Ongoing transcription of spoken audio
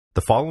The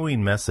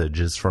following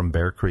message is from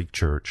Bear Creek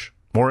Church.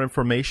 More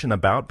information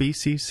about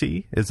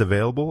BCC is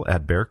available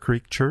at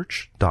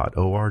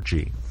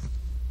bearcreekchurch.org.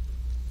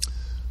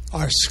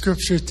 Our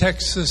scripture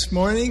text this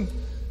morning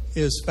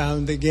is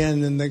found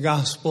again in the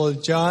Gospel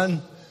of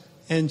John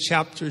and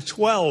chapter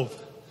 12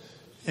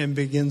 and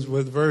begins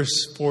with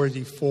verse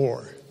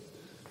 44.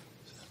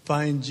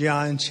 Find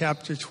John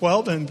chapter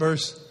 12 and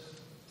verse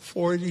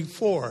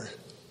 44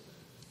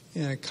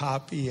 in a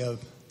copy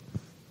of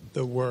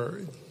the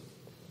Word.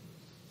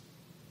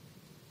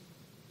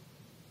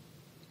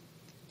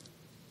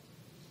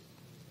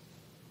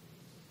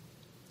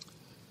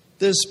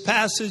 This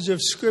passage of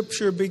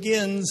Scripture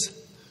begins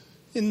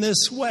in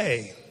this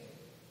way.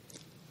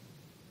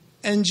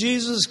 And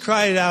Jesus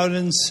cried out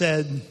and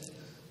said,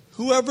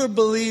 "Whoever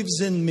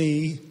believes in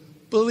me,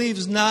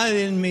 believes not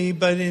in me,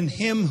 but in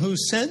him who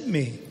sent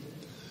me.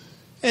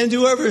 And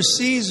whoever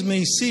sees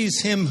me,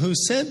 sees him who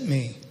sent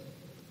me.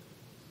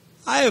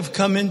 I have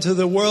come into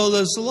the world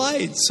as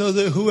light, so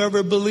that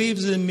whoever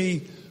believes in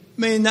me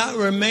may not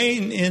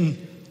remain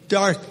in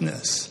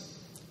darkness.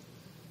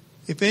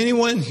 If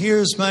anyone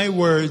hears my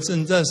words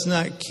and does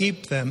not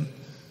keep them,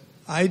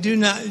 I do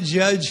not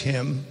judge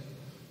him,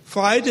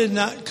 for I did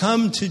not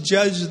come to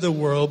judge the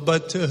world,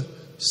 but to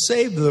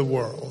save the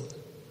world.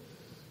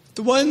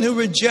 The one who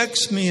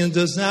rejects me and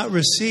does not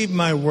receive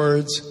my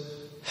words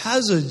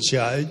has a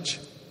judge.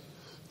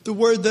 The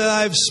word that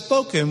I have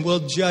spoken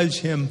will judge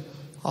him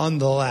on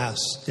the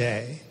last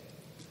day.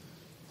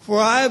 For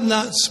I have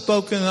not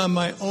spoken on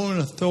my own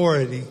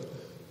authority,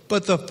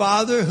 but the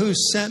Father who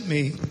sent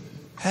me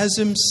has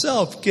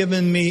himself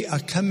given me a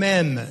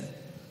commandment,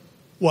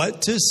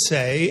 what to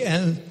say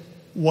and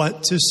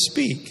what to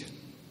speak.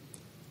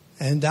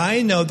 And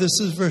I know," this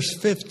is verse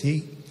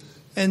 50,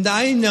 "and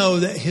I know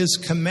that his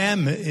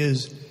commandment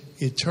is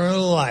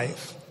eternal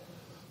life.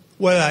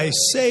 What I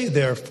say,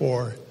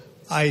 therefore,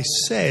 I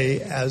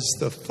say as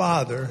the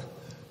Father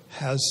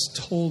has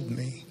told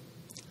me."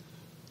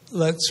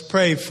 Let's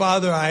pray.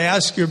 Father, I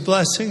ask your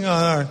blessing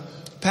on our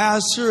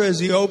pastor as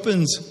he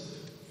opens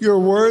your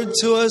word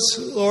to us.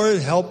 Lord,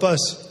 help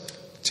us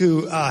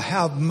to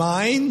have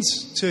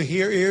minds to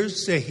hear,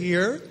 ears to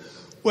hear,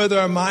 whether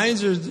our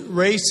minds are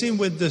racing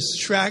with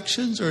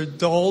distractions or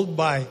dulled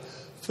by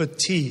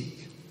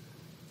fatigue.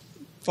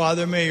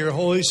 Father, may your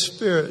Holy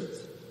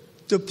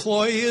Spirit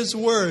deploy his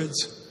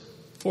words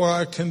for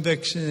our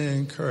conviction and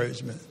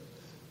encouragement.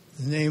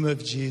 In the name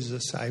of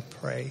Jesus, I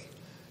pray.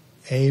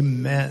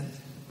 Amen.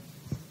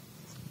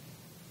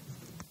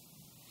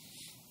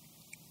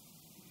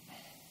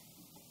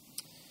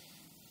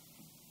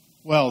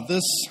 Well,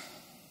 this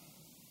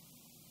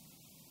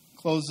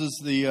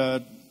closes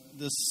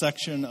this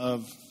section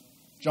of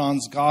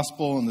John's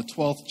Gospel in the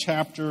 12th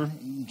chapter.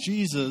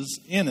 Jesus,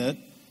 in it,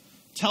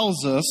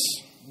 tells us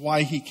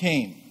why he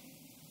came.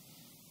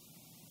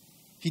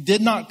 He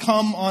did not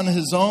come on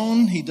his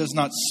own. He does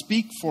not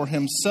speak for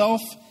himself.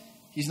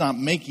 He's not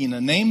making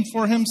a name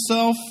for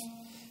himself.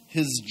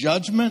 His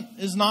judgment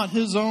is not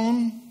his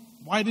own.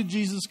 Why did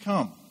Jesus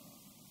come?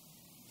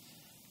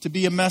 To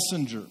be a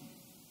messenger,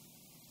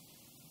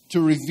 to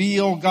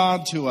reveal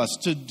God to us,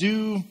 to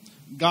do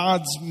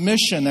God's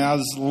mission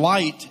as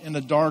light in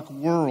a dark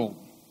world.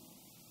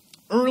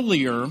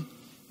 Earlier,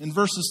 in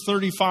verses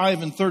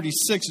 35 and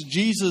 36,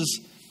 Jesus,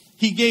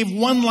 he gave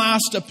one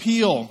last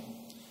appeal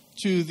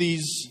to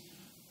these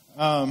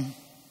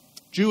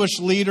Jewish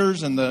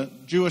leaders and the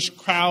Jewish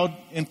crowd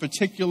in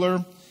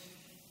particular.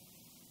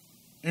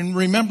 And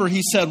remember,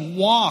 he said,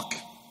 walk.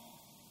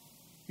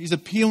 He's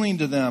appealing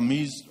to them.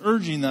 He's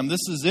urging them.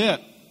 This is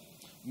it.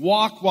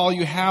 Walk while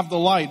you have the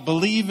light.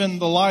 Believe in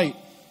the light,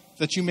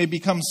 that you may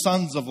become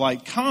sons of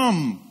light.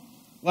 Come,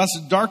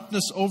 lest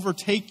darkness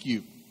overtake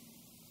you.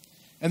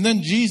 And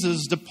then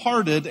Jesus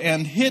departed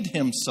and hid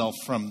himself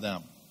from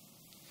them.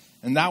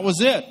 And that was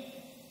it.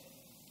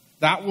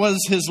 That was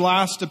his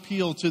last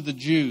appeal to the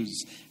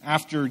Jews.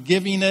 After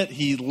giving it,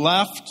 he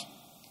left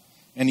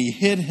and he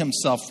hid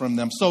himself from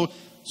them. So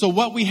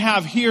what we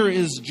have here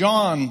is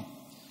John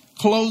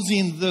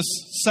closing this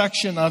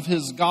section of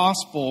his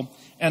gospel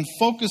and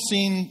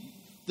focusing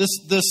this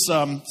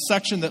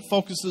section that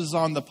focuses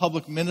on the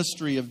public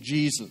ministry of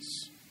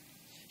Jesus.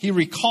 He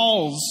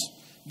recalls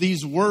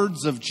these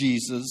words of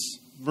Jesus,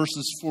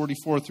 verses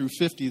 44 through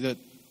 50 that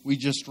we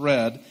just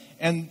read,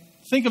 and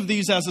think of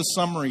these as a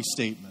summary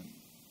statement.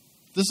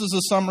 This is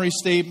a summary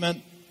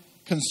statement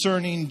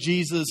concerning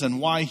Jesus and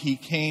why he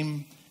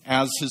came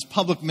as his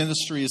public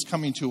ministry is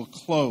coming to a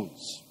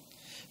close.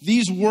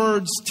 These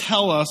words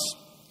tell us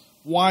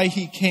why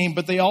he came,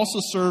 but they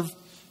also serve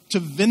to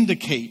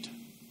vindicate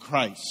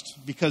Christ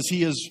because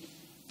he is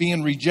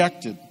being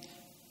rejected.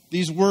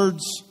 These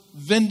words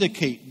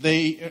vindicate.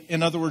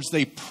 In other words,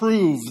 they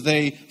prove,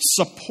 they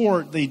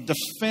support, they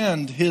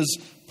defend his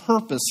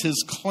purpose,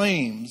 his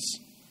claims,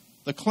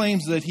 the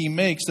claims that he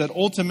makes that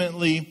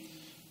ultimately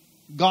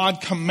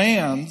God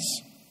commands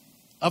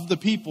of the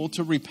people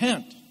to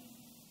repent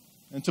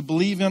and to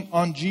believe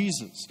on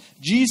Jesus.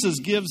 Jesus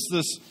gives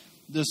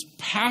this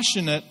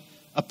passionate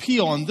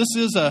appeal, and this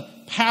is a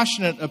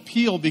passionate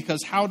appeal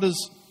because how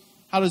does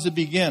How does it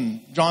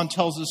begin? John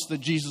tells us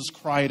that Jesus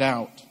cried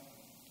out.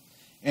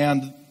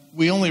 And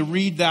we only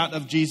read that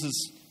of Jesus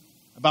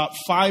about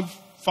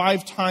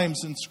five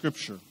times in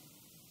Scripture,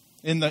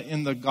 in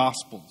the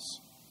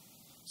Gospels.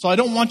 So I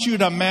don't want you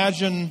to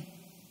imagine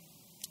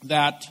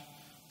that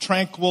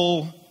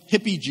tranquil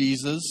hippie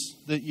Jesus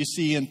that you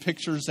see in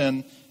pictures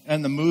and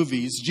the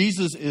movies.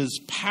 Jesus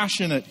is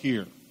passionate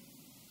here.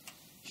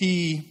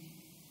 He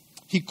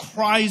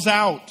cries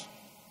out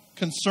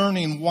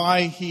concerning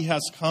why he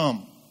has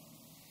come.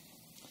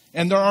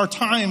 And there are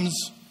times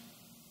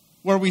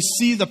where we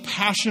see the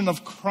passion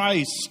of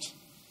Christ.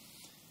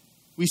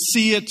 We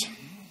see it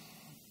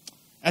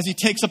as he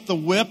takes up the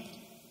whip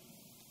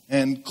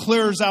and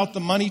clears out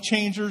the money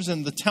changers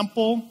in the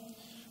temple.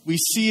 We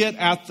see it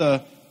at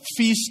the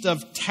Feast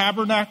of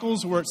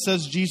Tabernacles where it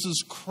says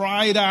Jesus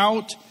cried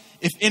out,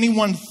 "If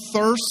anyone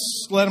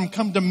thirsts, let him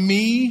come to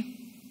me,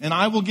 and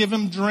I will give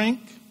him drink."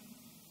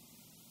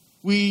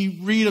 We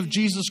read of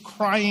Jesus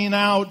crying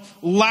out,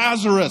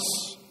 "Lazarus,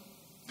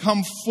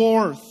 come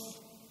forth."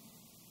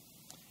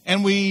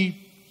 And we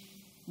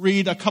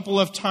read a couple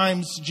of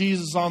times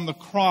Jesus on the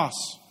cross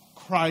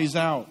cries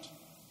out.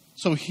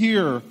 So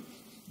here,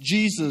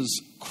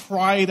 Jesus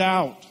cried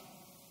out,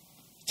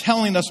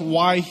 telling us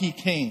why he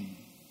came.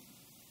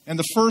 And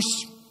the first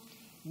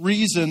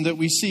reason that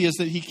we see is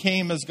that he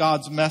came as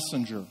God's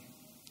messenger.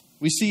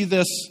 We see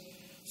this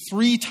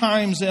 3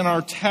 times in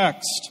our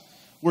text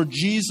where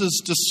Jesus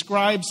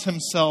describes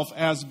himself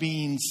as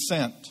being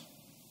sent.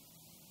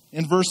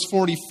 In verse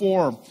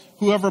 44,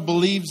 "Whoever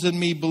believes in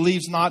me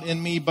believes not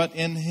in me, but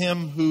in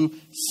him who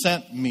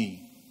sent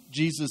me."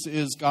 Jesus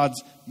is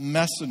God's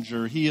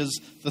messenger. He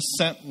is the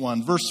sent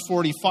one. Verse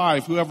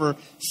 45, "Whoever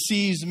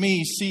sees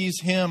me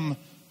sees him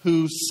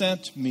who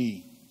sent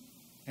me."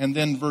 And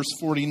then verse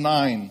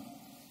 49,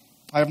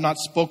 "I have not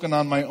spoken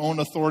on my own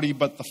authority,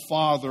 but the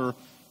Father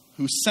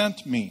who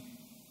sent me."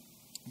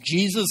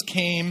 Jesus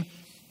came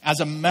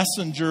as a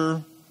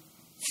messenger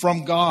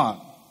from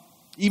God.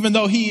 Even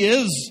though he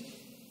is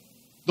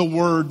the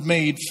Word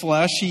made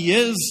flesh, he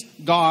is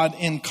God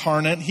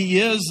incarnate, he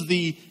is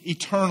the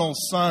eternal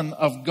Son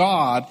of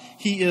God,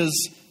 he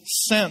is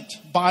sent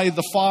by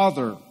the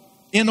Father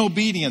in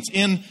obedience,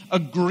 in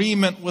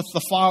agreement with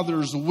the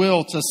Father's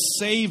will to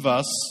save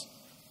us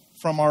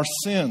from our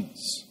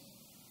sins.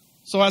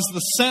 So as the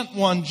sent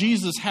one,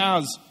 Jesus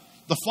has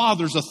the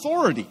Father's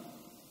authority.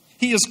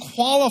 He is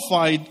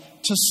qualified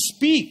to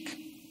speak.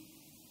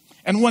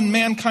 And when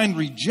mankind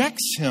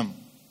rejects him,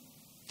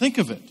 think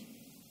of it.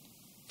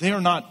 They are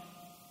not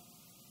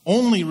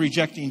only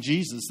rejecting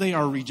Jesus, they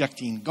are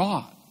rejecting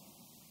God,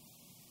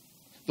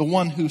 the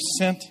one who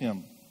sent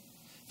him.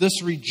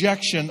 This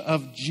rejection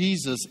of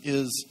Jesus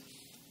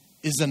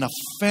is an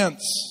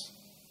offense.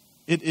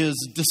 It is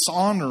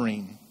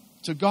dishonoring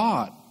to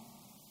God.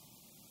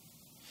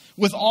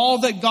 With all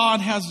that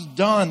God has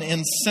done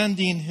in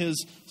sending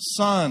his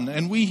Son,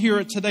 and we hear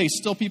it today,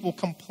 still people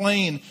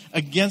complain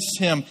against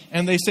him,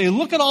 and they say,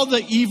 look at all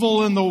the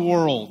evil in the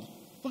world.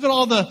 Look at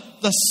all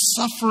the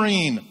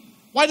suffering.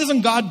 Why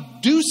doesn't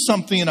God do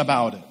something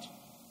about it?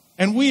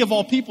 And we of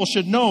all people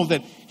should know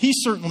that he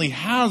certainly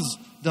has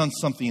done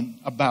something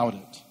about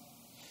it.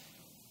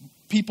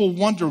 People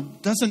wonder,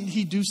 doesn't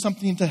he do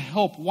something to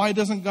help? Why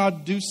doesn't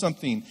God do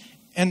something?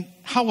 And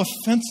how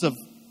offensive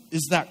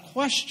is that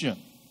question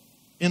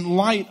in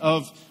light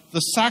of the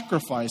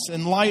sacrifice,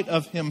 in light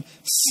of him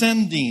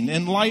sending,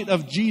 in light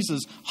of Jesus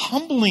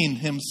humbling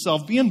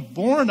himself, being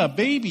born a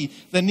baby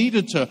that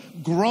needed to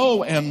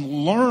grow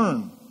and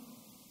learn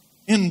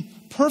in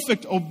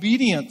perfect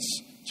obedience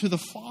to the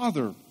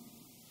Father,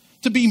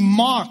 to be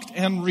mocked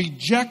and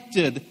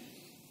rejected,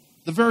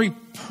 the very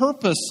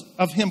purpose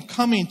of him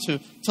coming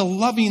to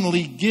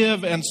lovingly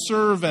give and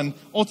serve and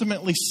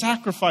ultimately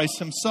sacrifice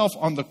himself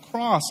on the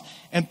cross.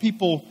 And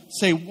people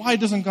say, why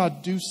doesn't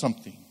God do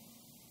something?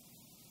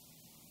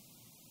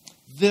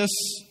 This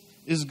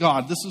is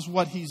God. This is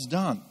what he's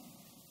done.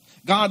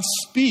 God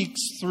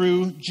speaks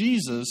through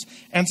Jesus,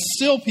 and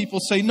still people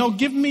say, no,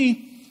 give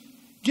me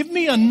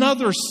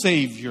another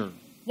Savior.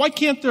 Why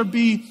can't there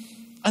be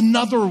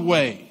another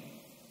way?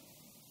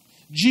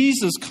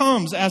 Jesus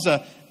comes as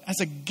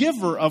a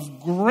giver of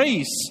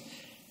grace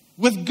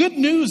with good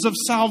news of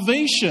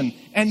salvation,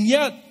 and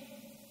yet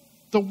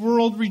the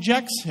world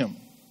rejects him.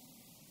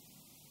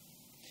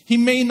 He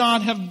may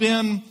not have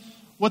been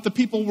what the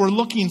people were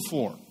looking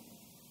for.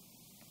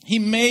 He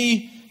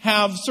may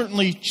have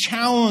certainly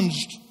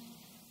challenged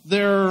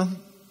their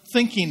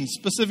thinking.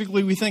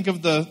 Specifically, we think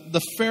of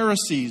the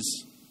Pharisees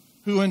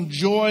who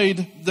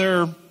enjoyed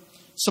their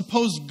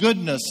supposed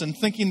goodness and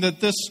thinking that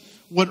this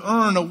would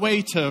earn a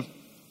way to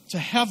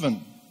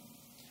heaven.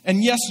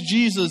 And yes,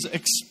 Jesus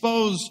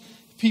exposed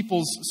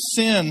people's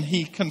sin.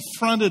 He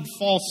confronted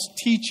false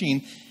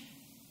teaching.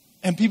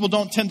 And people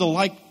don't tend to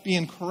like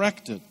being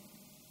corrected.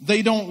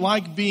 They don't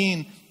like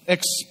being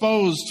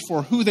exposed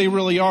for who they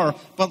really are.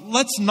 But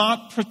let's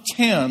not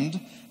pretend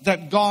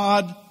that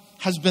God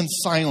has been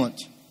silent,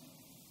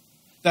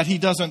 that he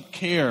doesn't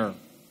care,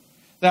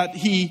 that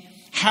he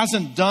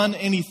hasn't done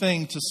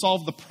anything to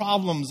solve the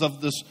problems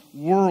of this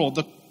world.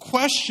 The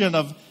question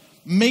of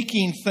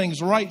making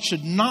things right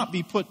should not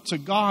be put to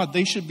God.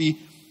 They should be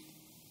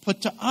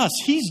put to us.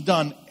 He's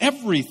done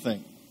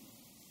everything.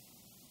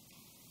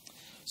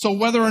 So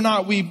whether or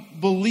not we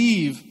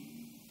believe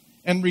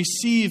and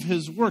receive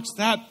His works,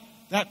 that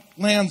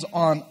lands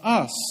on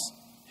us.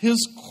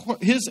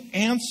 His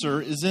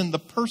answer is in the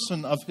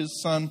person of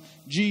His Son,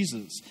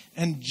 Jesus.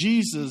 And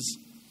Jesus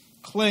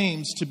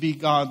claims to be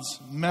God's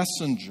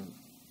messenger,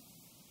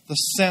 the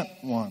sent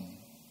one.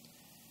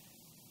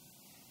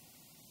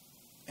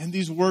 And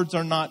these words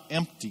are not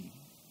empty.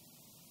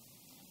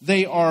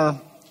 They are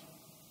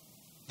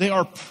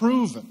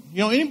proven. You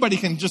know, anybody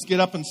can just get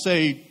up and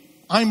say,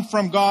 I'm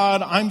from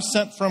God, I'm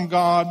sent from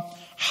God.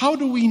 How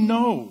do we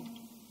know?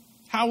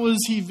 How is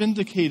He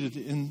vindicated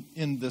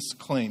in this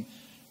claim?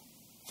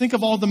 Think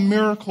of all the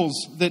miracles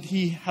that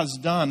He has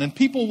done. And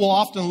people will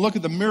often look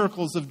at the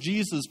miracles of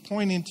Jesus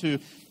pointing to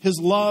His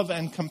love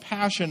and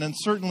compassion. And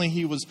certainly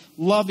He was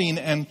loving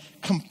and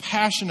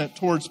compassionate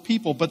towards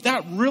people. But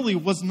that really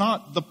was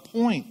not the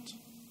point.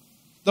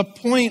 The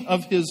point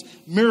of His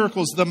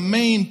miracles, the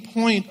main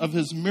point of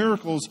His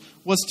miracles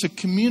was to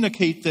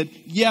communicate that,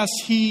 yes,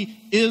 He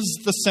is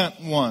the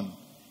sent one.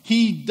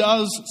 He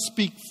does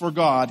speak for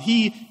God.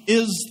 He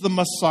is the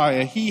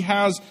Messiah. He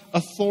has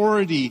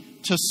authority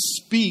to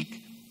speak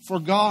for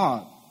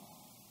God.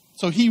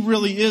 So He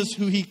really is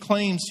who He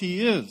claims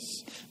He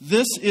is.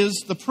 This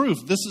is the proof.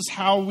 This is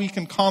how we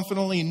can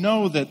confidently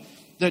know that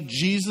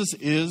Jesus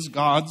is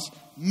God's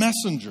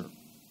messenger.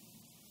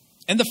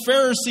 And the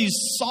Pharisees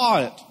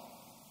saw it.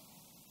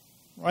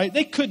 Right?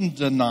 They couldn't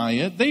deny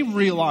it. They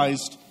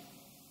realized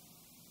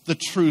the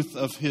truth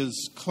of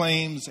His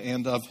claims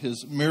and of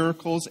His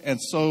miracles,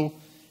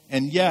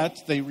 and yet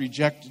they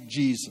reject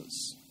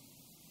Jesus.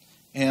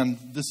 And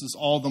this is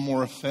all the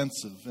more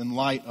offensive in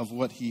light of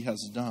what He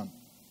has done.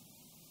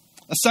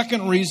 A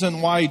second reason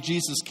why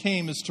Jesus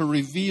came is to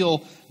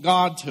reveal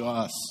God to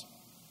us.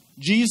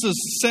 Jesus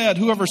said,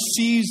 "Whoever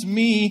sees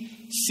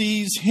me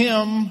sees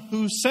Him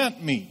who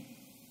sent me."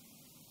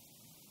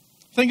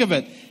 Think of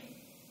it.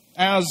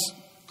 As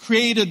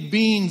created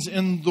beings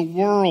in the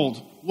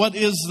world, what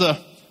is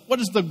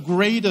the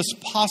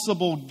greatest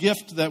possible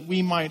gift that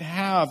we might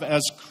have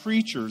as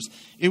creatures?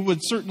 It would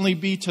certainly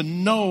be to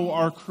know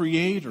our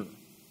Creator,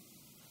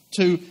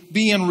 to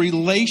be in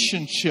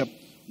relationship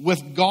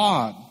with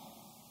God.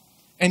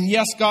 And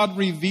yes, God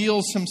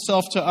reveals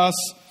Himself to us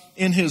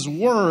in His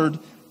Word,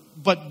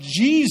 but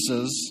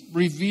Jesus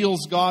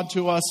reveals God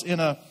to us in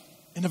a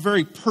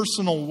very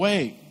personal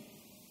way.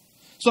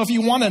 So if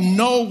you want to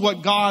know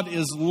what God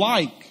is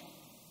like,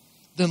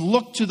 then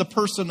look to the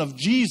person of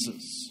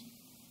Jesus.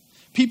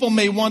 People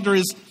may wonder,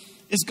 is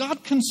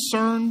God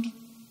concerned?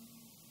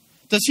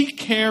 Does He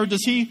care?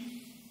 Does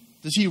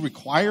He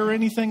require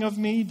anything of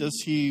me?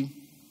 Does He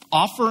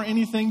offer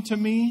anything to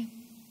me?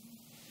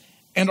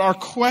 And our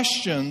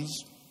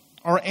questions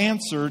are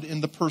answered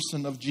in the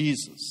person of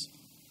Jesus.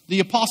 The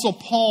Apostle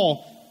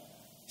Paul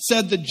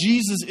said that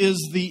Jesus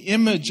is the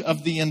image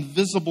of the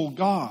invisible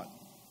God.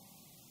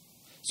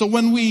 So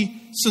when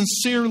we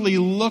sincerely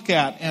look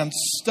at and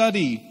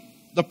study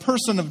the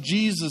person of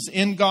Jesus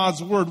in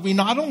God's Word, we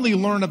not only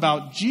learn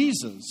about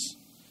Jesus,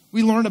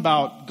 we learn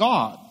about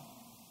God.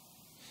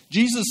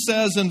 Jesus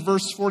says in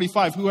verse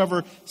 45,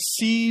 "Whoever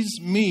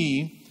sees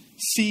me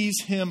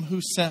sees Him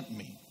who sent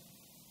me."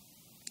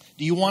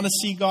 Do you want to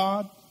see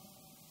God?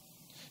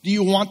 Do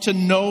you want to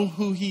know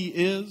who He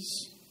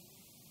is?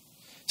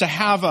 To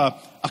have a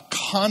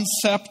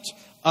concept,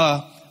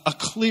 a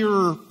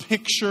clearer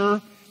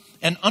picture,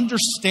 an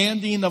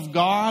understanding of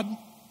God?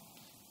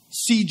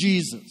 See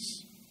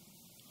Jesus.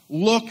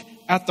 Look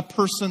at the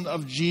person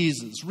of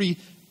Jesus.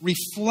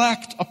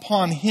 Reflect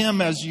upon Him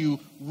as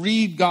you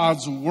read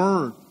God's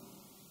Word.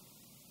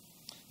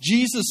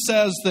 Jesus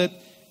says that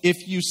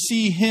if you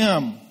see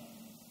Him,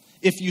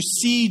 if you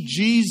see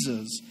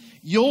Jesus,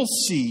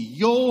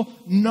 you'll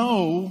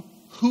know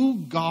who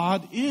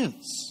God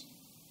is.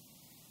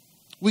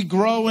 We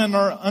grow in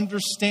our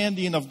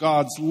understanding of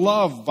God's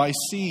love by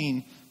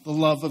seeing the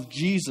love of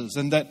Jesus,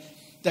 and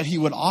that He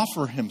would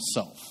offer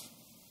Himself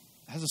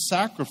as a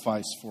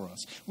sacrifice for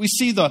us. We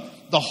see the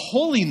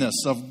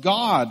holiness of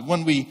God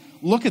when we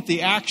look at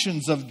the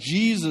actions of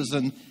Jesus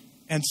and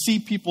see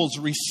people's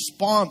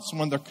response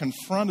when they're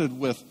confronted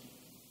with,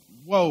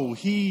 whoa,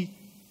 He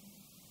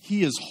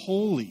is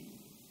holy.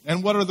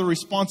 And what are the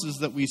responses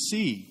that we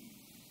see?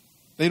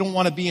 They don't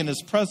want to be in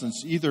His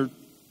presence. Either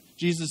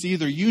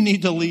you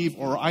need to leave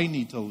or I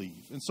need to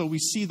leave. And so we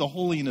see the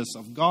holiness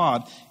of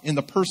God in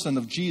the person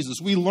of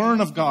Jesus. We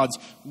learn of God's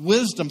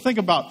wisdom. Think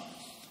about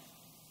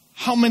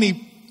how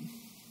many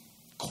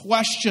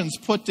questions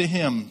put to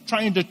Him,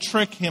 trying to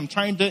trick Him,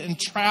 trying to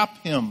entrap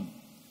Him.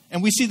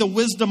 And we see the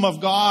wisdom of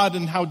God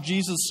and how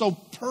Jesus so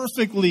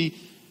perfectly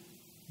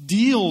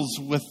deals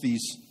with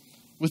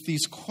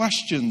these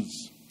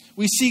questions.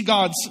 We see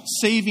God's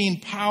saving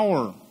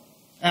power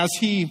as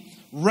He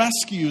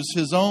rescues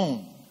His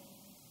own.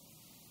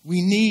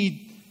 We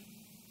need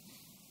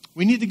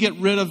to get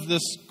rid of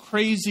this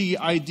crazy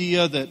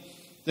idea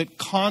that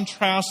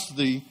contrasts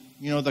the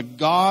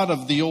God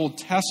of the Old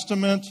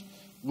Testament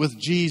with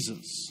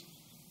Jesus.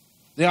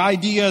 The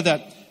idea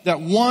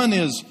that one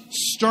is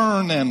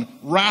stern and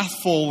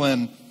wrathful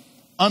and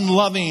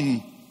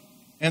unloving,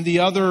 and the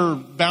other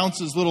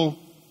bounces little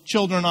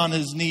children on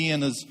his knee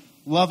and is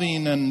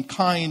loving and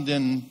kind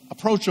and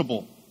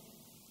approachable.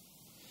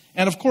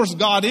 And of course,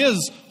 God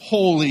is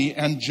holy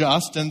and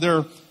just, and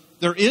there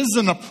is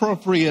an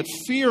appropriate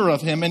fear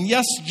of him. And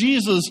yes,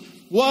 Jesus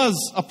was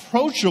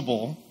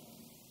approachable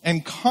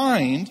and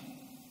kind,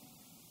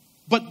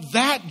 but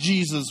that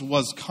Jesus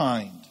was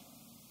kind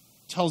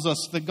tells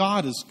us that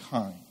God is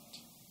kind.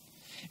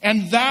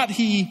 And that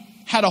he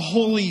had a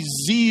holy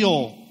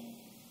zeal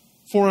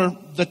for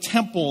the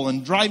temple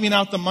and driving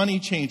out the money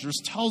changers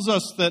tells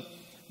us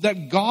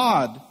that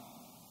God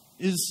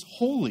is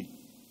holy.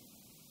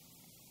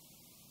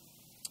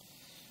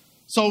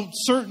 So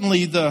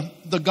certainly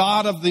the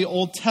God of the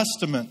Old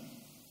Testament,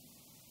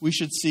 we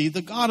should see,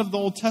 the God of the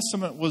Old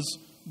Testament was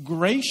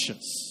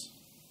gracious.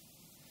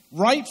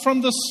 Right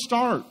from the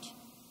start.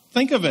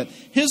 Think of it.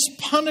 His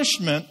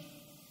punishment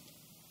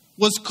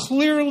was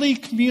clearly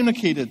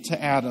communicated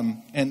to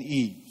Adam and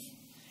Eve.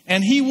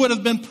 And he would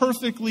have been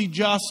perfectly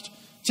just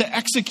to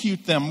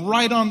execute them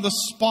right on the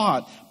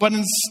spot. But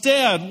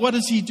instead, what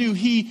does he do?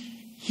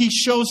 He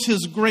shows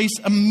his grace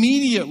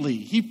immediately.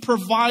 He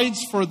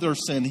provides for their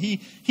sin.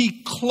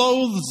 He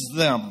clothes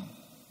them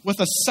with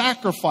a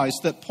sacrifice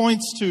that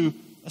points to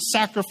a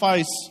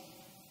sacrifice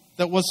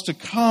that was to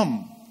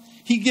come.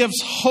 He gives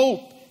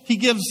hope. He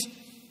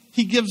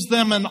gives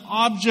them an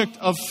object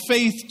of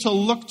faith to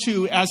look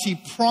to as he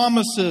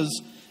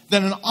promises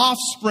that an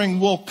offspring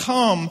will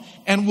come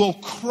and will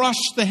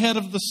crush the head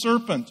of the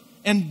serpent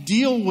and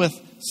deal with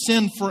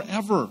sin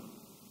forever.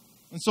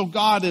 And so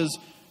God is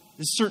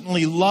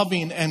certainly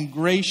loving and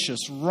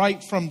gracious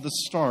right from the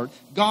start.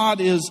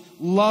 God is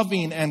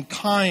loving and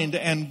kind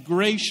and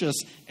gracious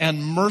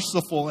and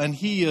merciful, and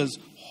he is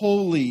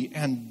holy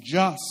and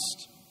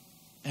just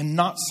and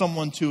not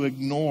someone to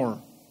ignore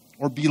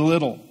or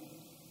belittle.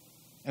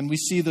 And we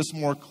see this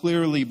more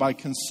clearly by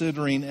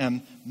considering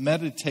and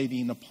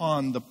meditating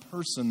upon the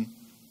person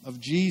of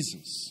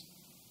Jesus.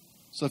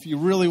 So if you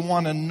really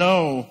want to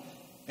know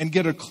and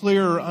get a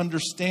clearer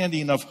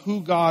understanding of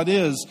who God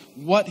is,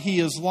 what he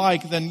is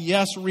like, then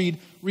yes, read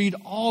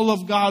all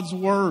of God's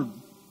Word.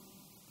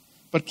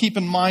 But keep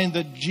in mind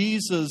that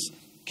Jesus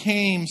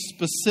came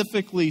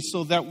specifically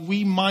so that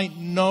we might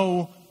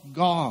know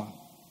God.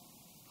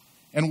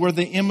 And where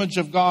the image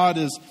of God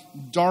is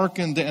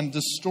darkened and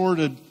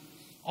distorted,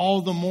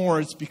 all the more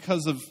it's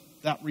because of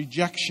that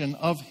rejection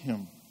of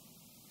him.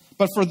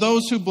 But for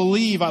those who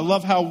believe, I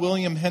love how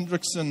William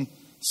Hendrickson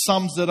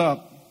sums it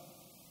up.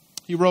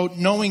 He wrote,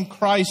 knowing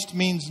Christ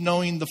means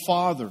knowing the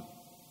Father.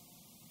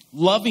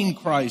 Loving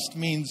Christ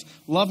means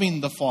loving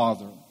the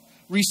Father.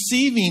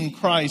 Receiving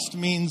Christ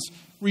means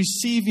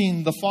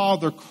receiving the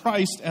Father.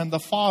 Christ and the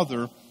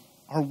Father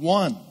are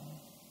one.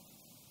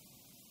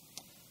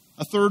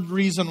 A third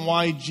reason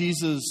why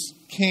Jesus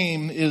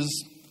came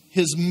is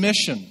his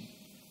mission.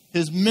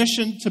 His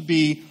mission to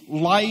be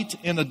light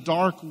in a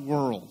dark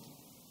world.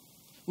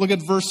 Look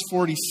at verse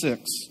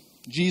 46.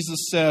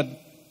 Jesus said,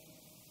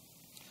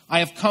 I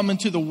have come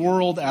into the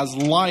world as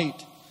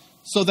light,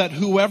 so that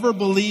whoever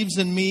believes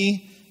in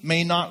me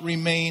may not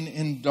remain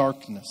in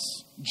darkness.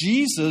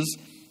 Jesus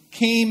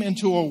came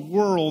into a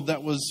world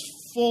that was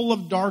full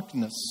of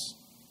darkness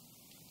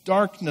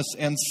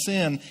and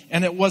sin,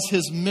 and it was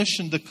his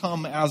mission to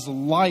come as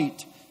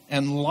light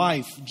and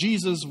life.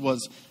 Jesus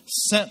was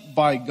sent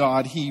by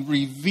God. He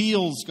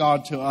reveals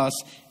God to us,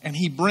 and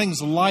he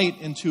brings light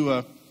into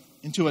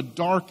a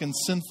dark and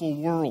sinful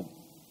world.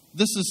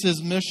 This is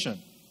his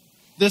mission.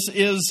 This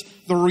is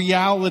the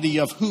reality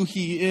of who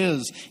he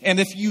is. And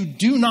if you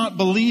do not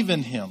believe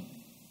in him,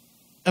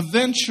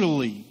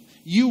 eventually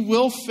you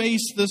will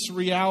face this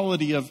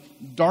reality of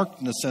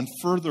darkness and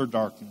further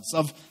darkness,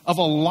 of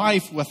a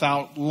life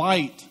without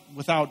light,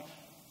 without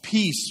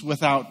peace,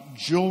 without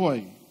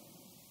joy.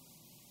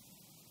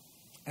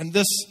 And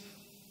this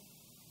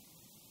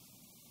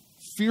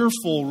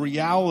fearful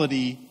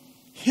reality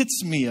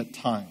hits me at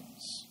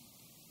times.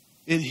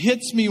 It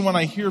hits me when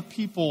I hear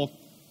people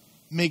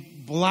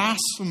make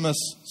blasphemous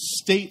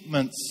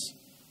statements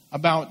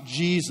about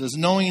Jesus,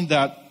 knowing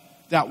that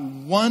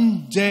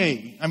one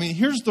day,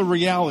 here's the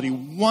reality,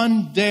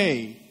 one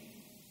day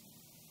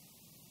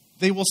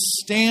they will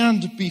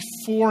stand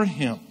before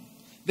him.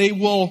 They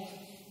will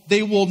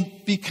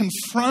be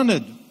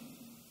confronted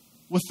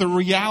with the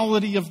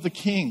reality of the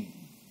King.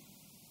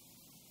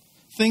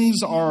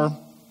 Things are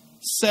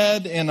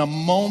said in a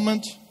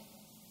moment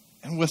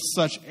and with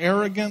such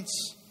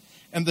arrogance.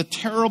 And the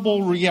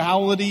terrible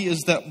reality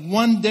is that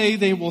one day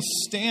they will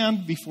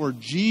stand before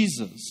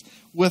Jesus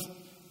with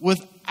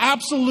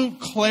absolute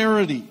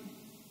clarity,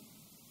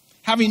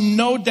 having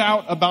no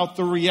doubt about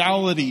the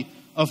reality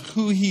of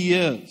who he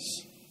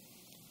is.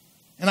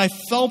 And I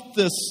felt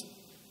this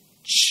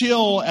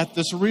chill at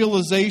this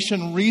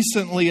realization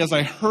recently as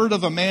I heard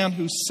of a man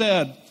who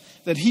said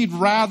that he'd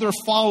rather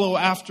follow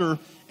after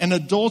an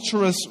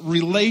adulterous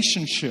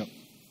relationship,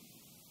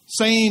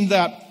 saying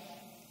that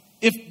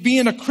if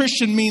being a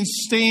Christian means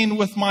staying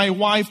with my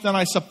wife, then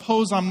I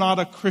suppose I'm not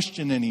a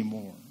Christian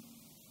anymore.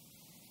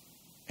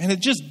 And it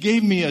just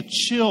gave me a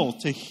chill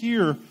to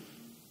hear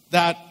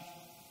that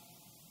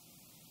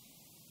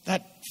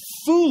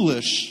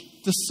foolish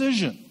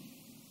decision.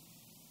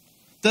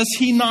 Does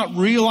he not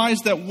realize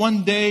that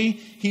one day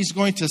he's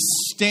going to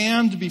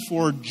stand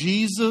before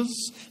Jesus?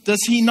 Does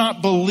he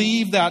not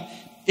believe that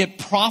it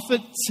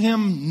profits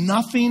him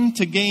nothing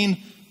to gain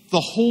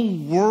the whole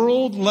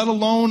world, let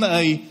alone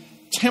a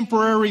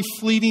temporary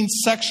fleeting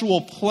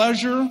sexual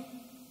pleasure,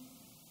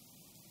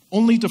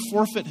 only to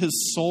forfeit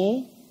his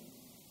soul?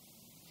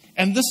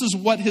 And this is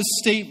what his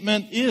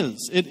statement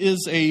is. It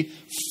is a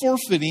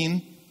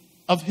forfeiting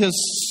of his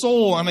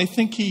soul. And I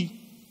think he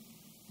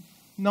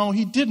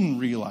didn't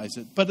realize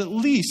it. But at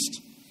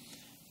least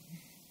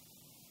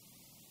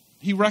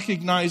he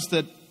recognized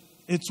that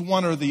it's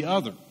one or the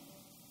other.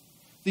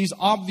 These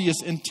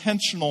obvious,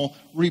 intentional,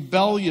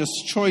 rebellious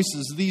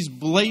choices, these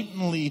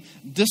blatantly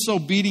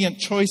disobedient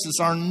choices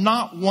are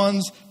not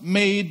ones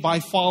made by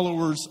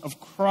followers of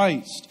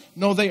Christ.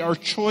 No, they are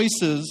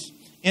choices,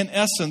 in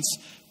essence,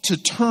 to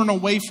turn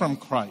away from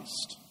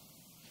Christ,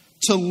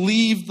 to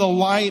leave the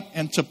light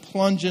and to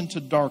plunge into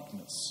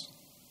darkness.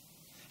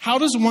 How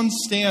does one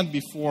stand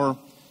before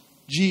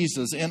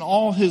Jesus in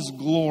all his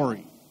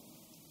glory,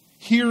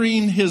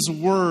 hearing his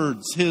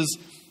words, his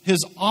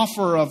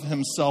offer of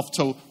himself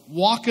to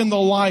walk in the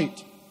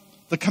light,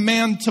 the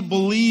command to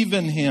believe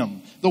in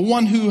him, the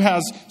one who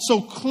has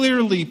so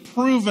clearly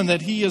proven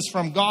that he is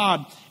from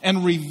God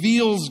and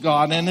reveals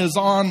God and is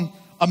on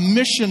a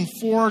mission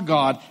for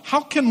God?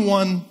 How can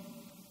one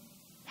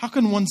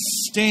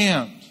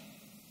stand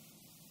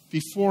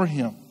before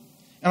him?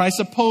 And I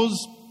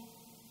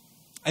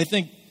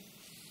think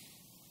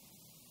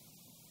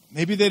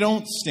maybe they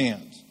don't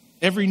stand.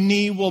 Every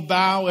knee will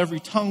bow, every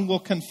tongue will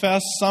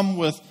confess, some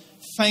with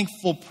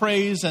thankful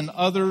praise, and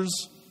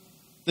others,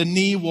 the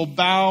knee will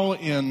bow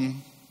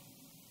in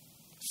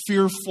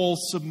fearful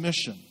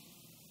submission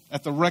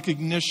at the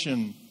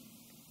recognition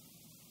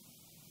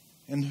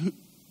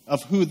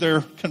of who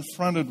they're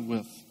confronted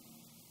with.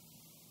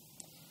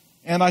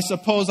 And I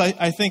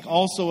think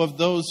also of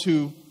those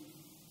who,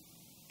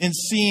 in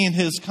seeing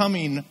his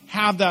coming,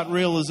 have that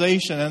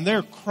realization, and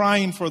they're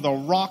crying for the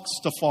rocks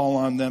to fall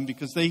on them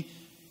because they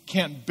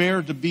can't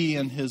bear to be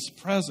in his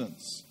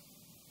presence.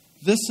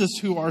 This is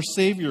who our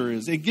Savior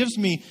is. It gives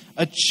me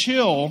a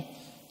chill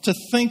to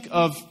think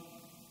of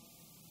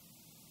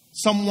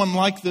someone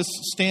like this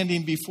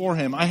standing before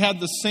him. I had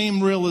the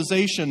same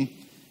realization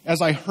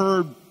as I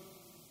heard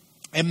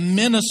a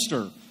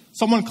minister,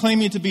 someone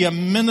claiming to be a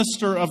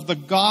minister of the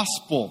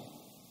gospel,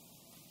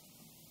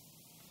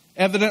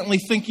 evidently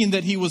thinking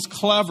that he was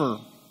clever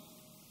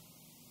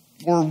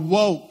or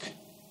woke,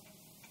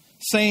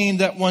 saying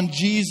that when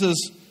Jesus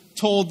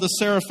told the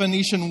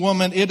Syrophoenician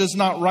woman, it is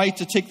not right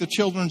to take the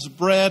children's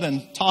bread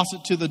and toss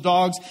it to the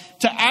dogs,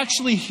 to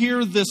actually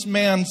hear this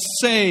man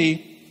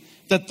say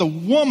that the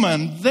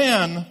woman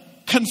then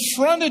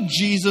confronted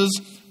Jesus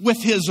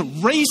with his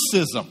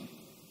racism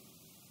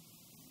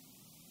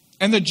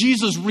and that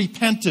Jesus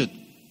repented.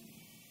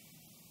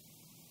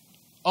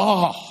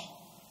 Oh,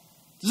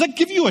 does that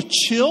give you a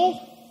chill?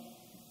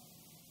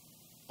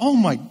 Oh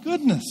my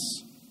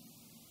goodness.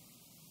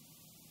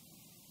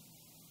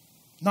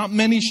 Not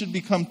many should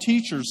become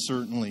teachers,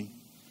 certainly.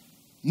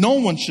 No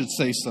one should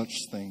say such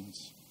things.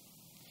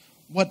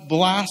 What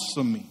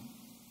blasphemy.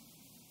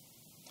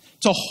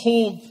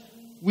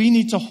 We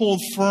need to hold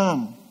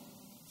firm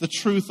the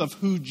truth of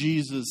who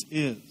Jesus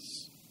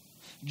is.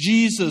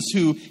 Jesus,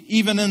 who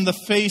even in the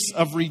face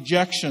of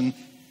rejection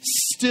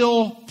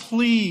still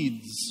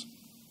pleads,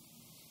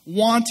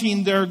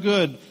 wanting their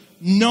good,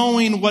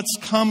 knowing what's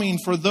coming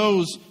for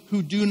those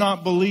who do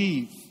not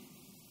believe.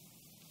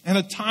 And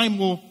a time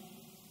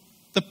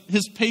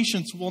his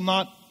patience will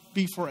not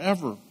be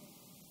forever.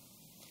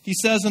 He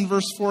says in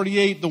verse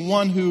 48, the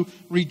one who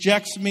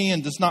rejects me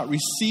and does not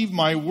receive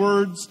my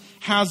words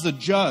has a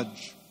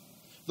judge.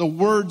 The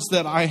words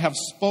that I have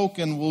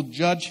spoken will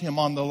judge him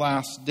on the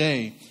last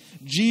day.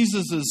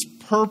 Jesus'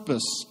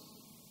 purpose,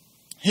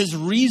 his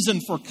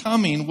reason for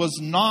coming was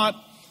not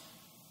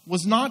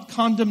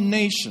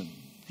condemnation.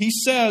 He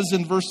says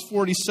in verse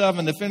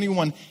 47, if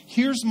anyone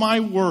hears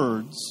my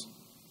words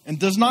and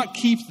does not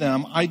keep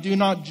them, I do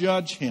not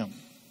judge him.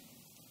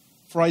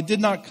 For I did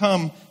not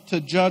come to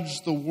judge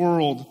the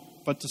world,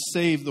 but to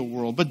save the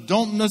world. But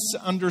don't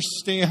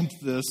misunderstand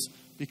this,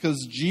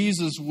 because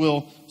Jesus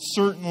will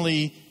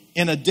certainly,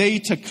 in a day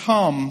to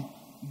come,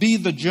 be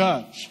the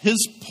judge.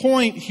 His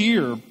point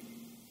here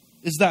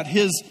is that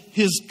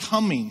his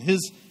coming,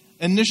 his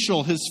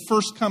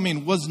first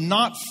coming, was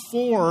not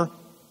for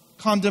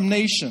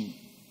condemnation.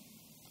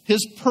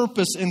 His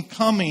purpose in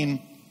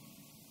coming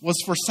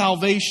was for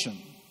salvation.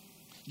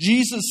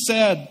 Jesus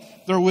said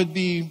there would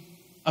be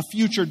a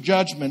future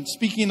judgment.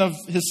 Speaking of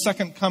his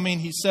second coming,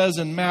 he says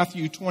in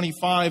Matthew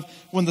 25,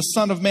 when the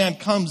Son of Man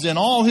comes in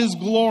all his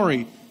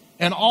glory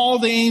and all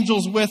the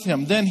angels with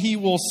him. Then he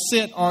will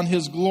sit on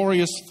his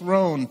glorious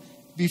throne.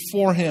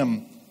 Before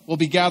him will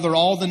be gathered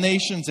all the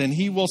nations, and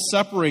he will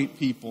separate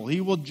people.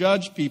 He will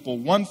judge people,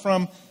 one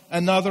from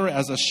another,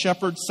 as a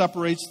shepherd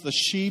separates the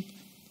sheep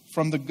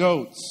from the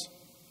goats.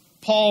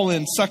 Paul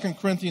in 2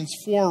 Corinthians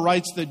 4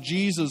 writes that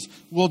Jesus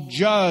will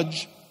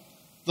judge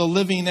the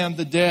living and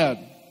the dead.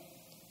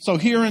 So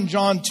here in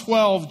John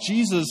 12,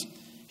 Jesus,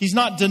 he's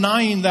not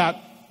denying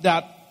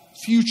that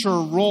future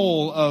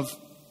role of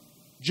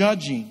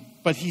judging,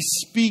 but he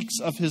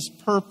speaks of his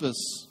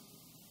purpose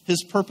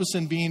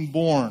in being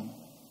born,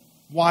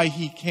 why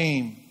he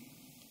came,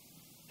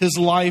 his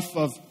life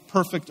of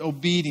perfect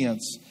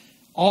obedience,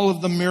 all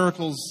of the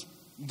miracles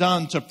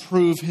done to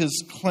prove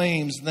his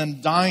claims,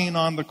 then dying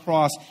on the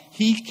cross.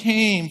 He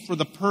came for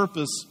the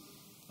purpose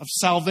of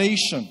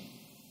salvation.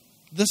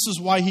 This is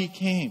why he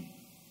came.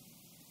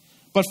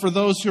 But for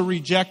those who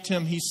reject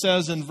him, he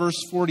says in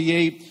verse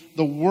 48,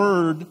 the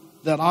word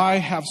that I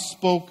have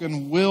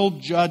spoken will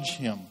judge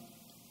him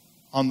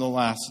on the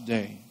last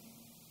day.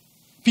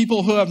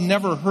 People who have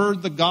never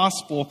heard the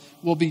gospel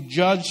will be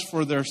judged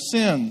for their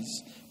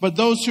sins. But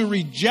those who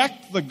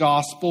reject the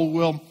gospel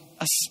will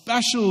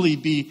especially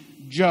be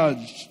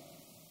judged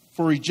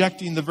for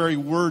rejecting the very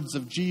words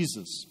of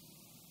Jesus.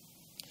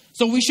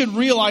 So we should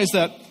realize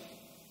that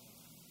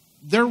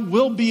there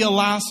will be a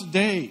last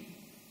day.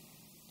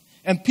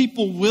 And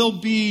people will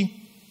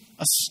be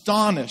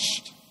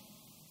astonished.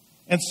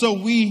 And so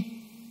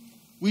we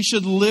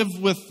should live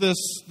with this.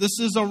 This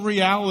is a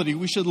reality.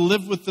 We should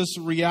live with this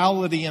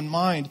reality in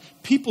mind.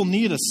 People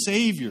need a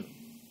Savior.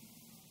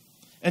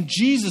 And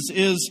Jesus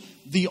is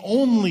the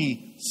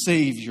only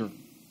Savior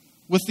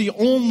with the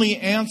only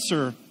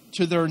answer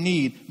to their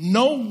need.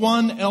 No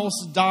one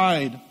else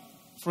died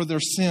for their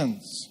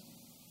sins.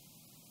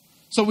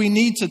 So we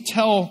need to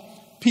tell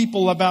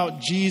people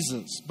about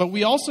Jesus. But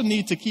we also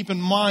need to keep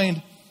in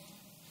mind,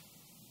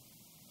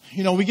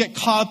 we get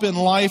caught up in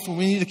life, and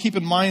we need to keep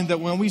in mind that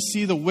when we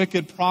see the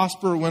wicked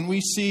prosper, when we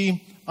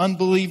see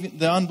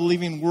the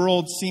unbelieving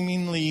world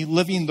seemingly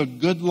living the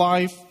good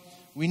life,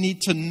 we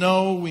need to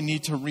know, we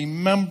need to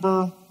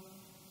remember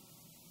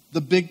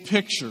the big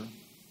picture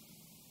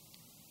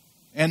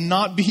and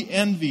not be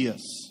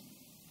envious.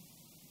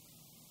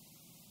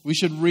 We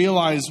should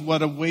realize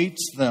what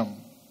awaits them,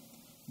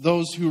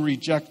 those who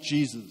reject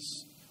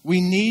Jesus. We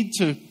need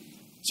to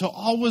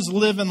always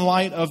live in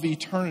light of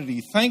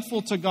eternity,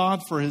 thankful to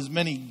God for his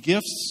many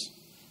gifts,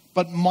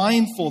 but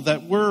mindful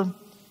that we're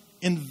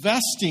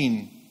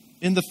investing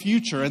in the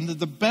future and that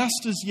the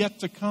best is yet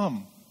to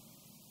come.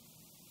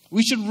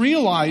 We should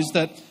realize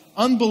that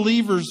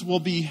unbelievers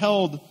will be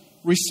held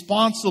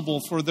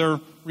responsible for their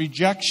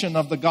rejection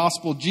of the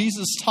gospel.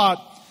 Jesus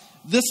taught,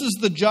 this is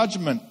the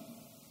judgment.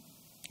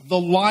 The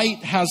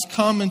light has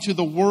come into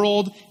the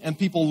world, and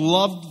people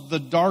loved the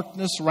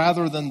darkness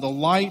rather than the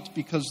light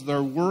because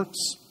their works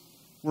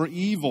were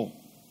evil.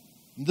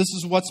 And this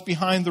is what's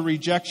behind the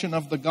rejection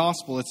of the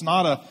gospel. It's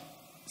not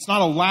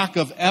a lack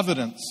of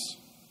evidence.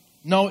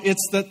 No,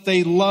 it's that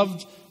they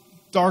loved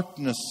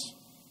darkness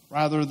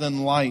rather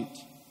than light.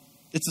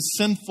 It's a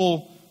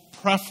sinful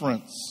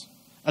preference,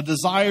 a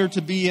desire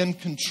to be in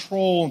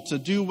control, to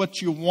do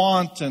what you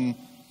want, and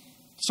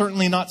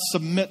certainly not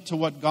submit to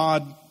what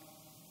God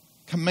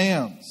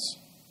commands.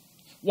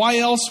 Why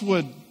else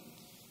would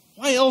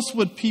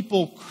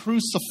people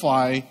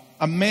crucify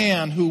a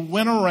man who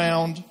went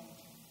around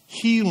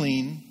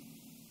healing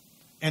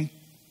and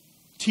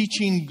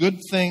teaching good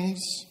things?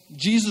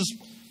 Jesus,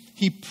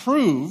 he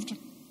proved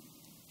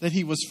that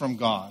he was from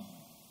God.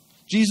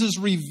 Jesus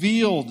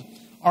revealed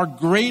our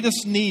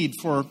greatest need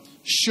for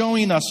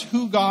showing us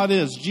who God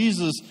is.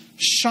 Jesus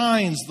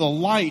shines the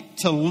light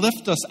to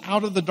lift us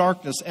out of the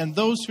darkness, and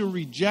those who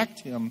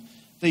reject him,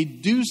 they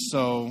do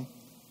so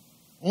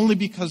only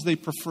because they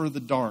prefer the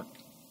dark.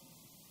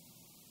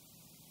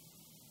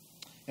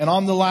 And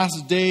on the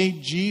last day,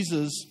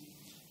 Jesus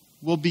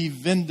will be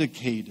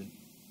vindicated.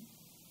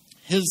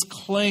 His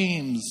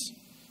claims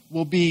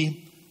will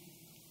be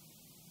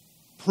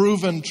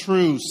proven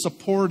true,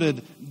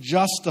 supported,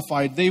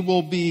 justified. They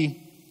will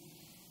be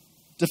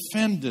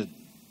defended.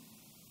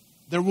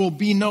 There will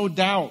be no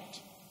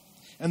doubt.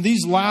 And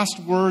these last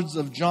words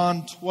of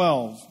John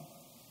 12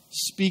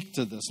 speak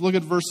to this. Look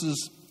at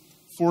verses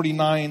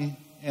 49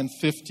 and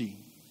 50.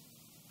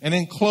 And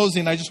in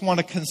closing, I just want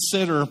to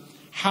consider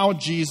how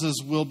Jesus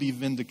will be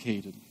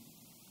vindicated.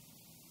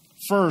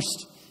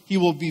 First, he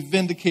will be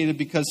vindicated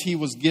because he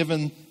was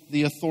given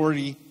the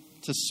authority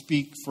to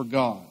speak for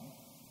God.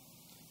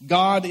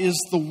 God is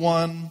the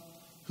one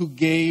who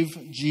gave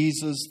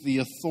Jesus the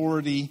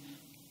authority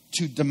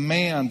to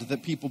demand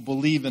that people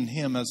believe in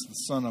him as the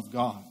Son of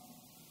God,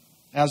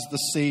 as the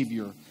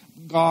Savior.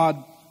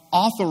 God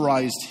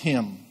authorized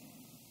him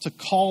to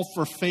call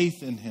for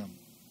faith in him.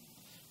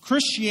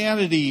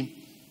 Christianity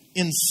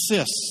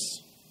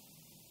insists,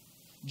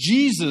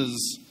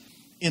 Jesus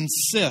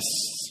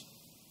insists,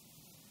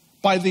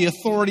 by the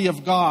authority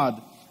of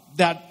God,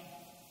 that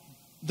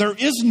there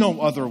is no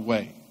other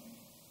way.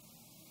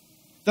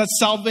 That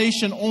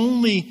salvation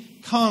only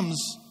comes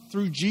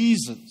through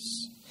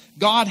Jesus.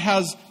 God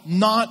has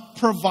not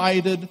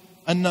provided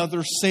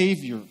another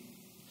Savior.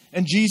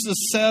 And Jesus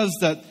says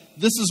that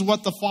this is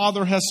what the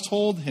Father has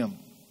told him.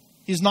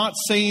 He's not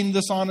saying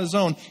this on his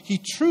own. He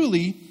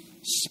truly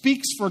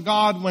speaks for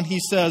God when he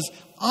says,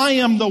 I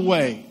am the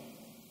way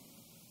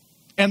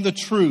and the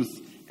truth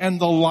and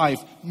the life.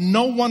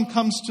 No one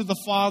comes to the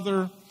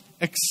Father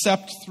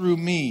except through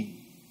me.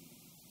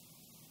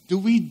 Do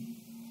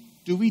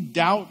we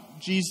doubt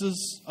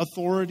Jesus'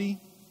 authority?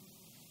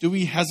 Do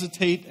we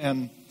hesitate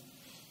and,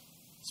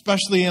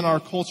 especially in our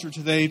culture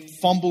today,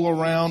 fumble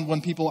around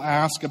when people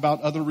ask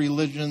about other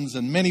religions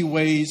and many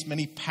ways,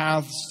 many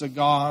paths to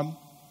God?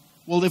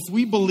 Well, if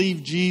we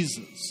believe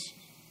Jesus,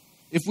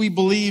 if we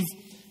believe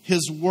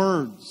his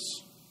words,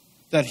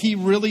 that he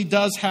really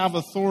does have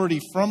authority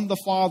from the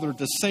Father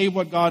to say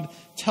what God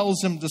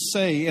tells him to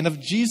say, and if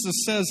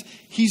Jesus says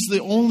he's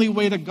the only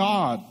way to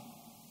God,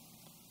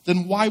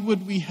 then why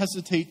would we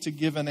hesitate to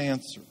give an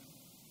answer?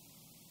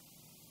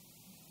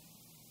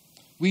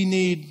 We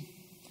need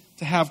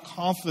to have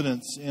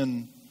confidence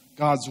in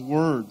God's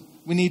word.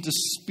 We need to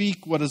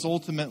speak what is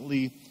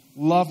ultimately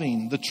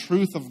loving, the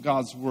truth of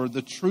God's word,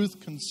 the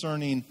truth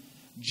concerning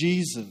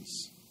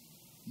Jesus,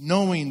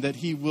 knowing that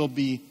he will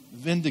be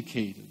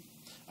vindicated.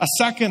 A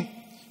second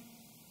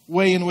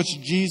way in which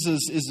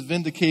Jesus is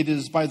vindicated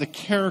is by the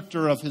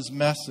character of his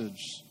message.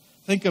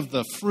 Think of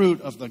the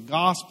fruit of the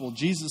gospel.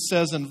 Jesus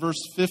says in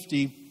verse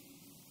 50,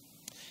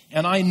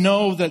 and I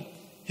know that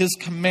his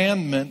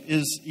commandment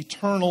is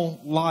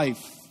eternal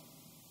life.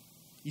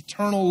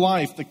 Eternal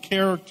life, the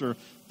character,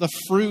 the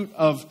fruit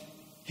of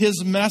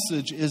his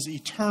message is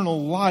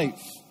eternal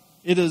life.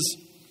 It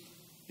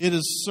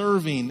is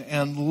serving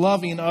and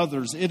loving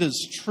others. It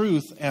is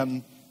truth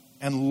and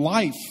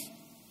life.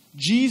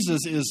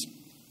 Jesus is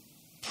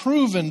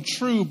proven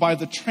true by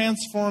the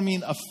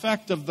transforming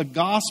effect of the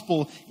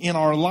gospel in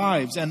our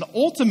lives, and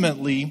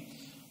ultimately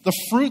the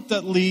fruit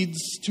that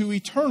leads to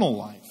eternal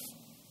life.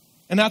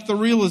 And at the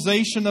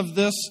realization of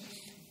this,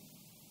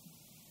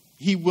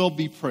 he will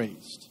be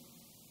praised.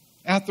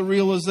 At the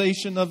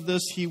realization of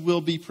this, he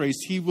will be praised.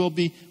 He will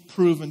be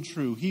proven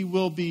true. He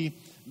will be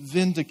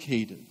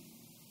vindicated.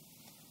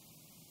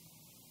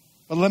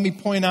 But let me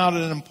point out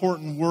an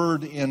important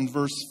word in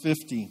verse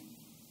 50.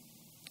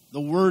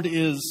 The word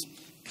is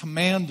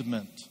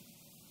commandment.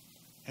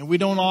 And we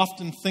don't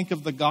often think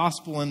of the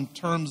gospel in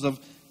terms of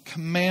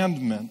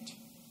commandment.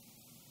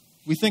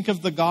 We think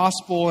of the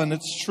gospel, and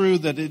it's true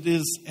that it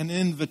is an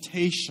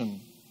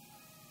invitation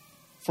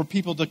for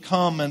people to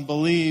come and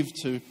believe,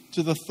 to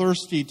the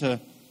thirsty to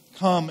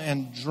come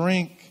and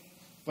drink.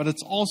 But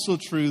it's also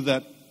true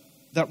that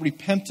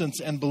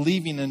repentance and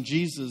believing in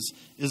Jesus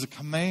is a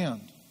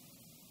command.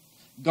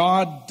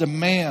 God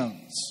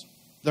demands.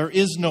 There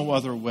is no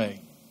other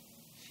way.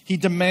 He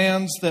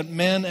demands that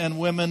men and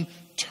women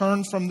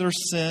turn from their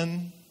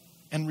sin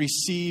and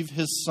receive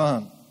his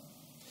Son.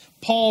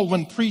 Paul,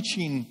 when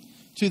preaching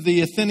to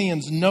the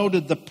Athenians,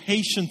 noted the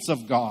patience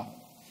of God.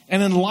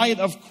 And in light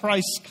of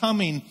Christ's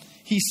coming,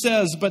 he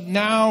says, but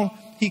now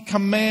he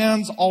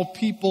commands all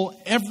people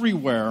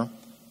everywhere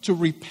to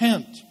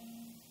repent.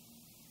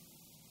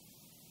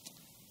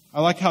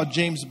 I like how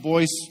James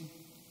Boyce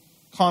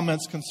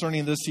comments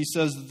concerning this. He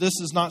says, this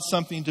is not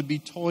something to be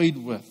toyed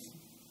with.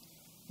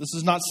 This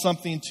is not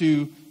something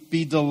to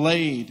be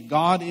delayed.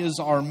 God is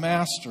our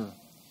master,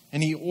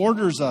 and he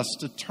orders us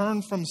to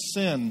turn from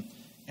sin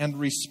and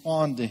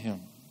respond to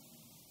him.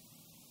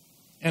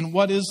 And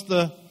what is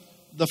the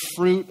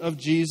fruit of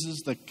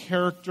Jesus, the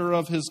character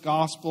of his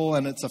gospel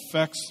and its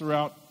effects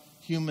throughout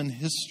human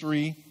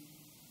history?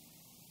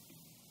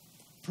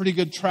 Pretty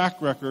good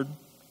track record.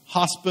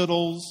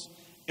 Hospitals,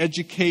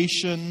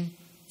 education,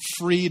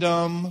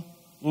 freedom,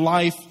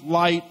 life,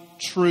 light,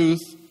 truth.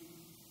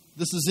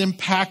 This has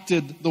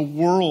impacted the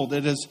world.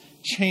 It has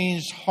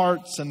changed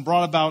hearts and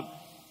brought about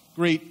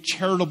great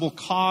charitable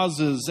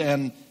causes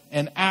and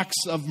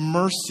acts of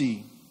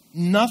mercy.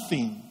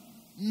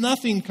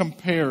 Nothing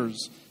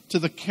compares to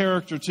the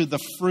character, to the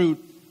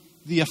fruit,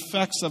 the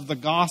effects of the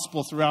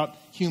gospel throughout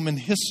human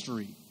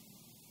history.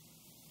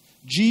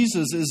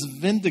 Jesus is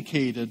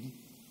vindicated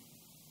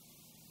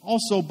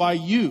also by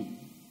you,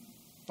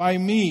 by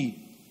me,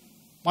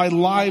 by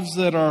lives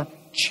that are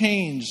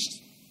changed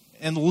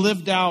and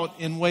lived out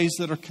in ways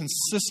that are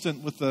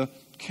consistent with the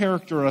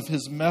character of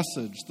his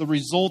message. The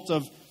result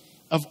of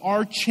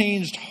our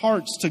changed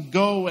hearts to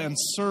go and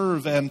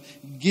serve and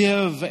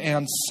give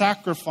and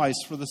sacrifice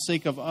for the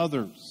sake of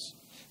others.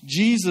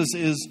 Jesus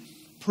is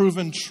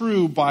proven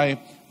true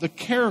by the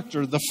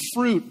character, the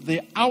fruit,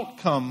 the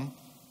outcome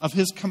of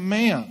his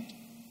command.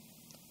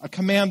 A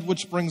command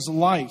which brings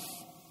life.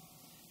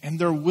 And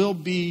there will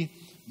be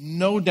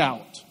no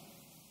doubt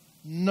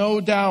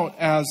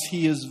as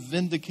he is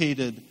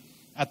vindicated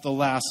at the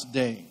last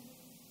day.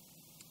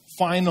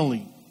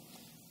 Finally,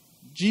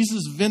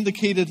 Jesus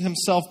vindicated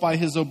himself by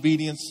his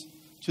obedience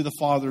to the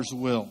Father's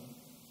will.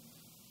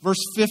 Verse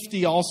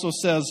 50 also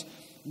says,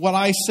 what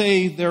I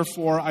say,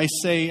 therefore, I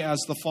say as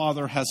the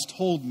Father has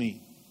told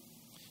me.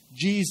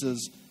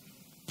 Jesus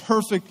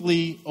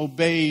perfectly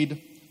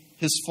obeyed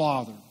his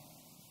Father.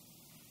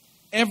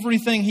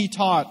 Everything he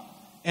taught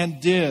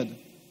and did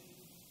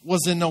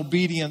was in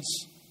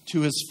obedience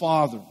to his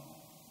Father.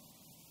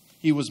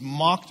 He was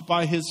mocked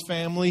by his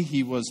family.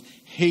 He was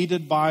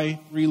hated by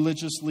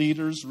religious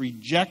leaders,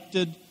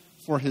 rejected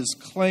for his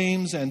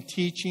claims and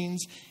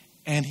teachings,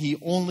 and he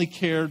only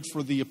cared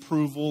for the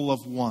approval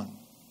of one,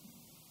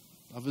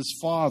 of his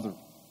Father.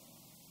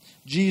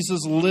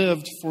 Jesus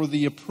lived for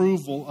the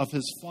approval of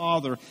his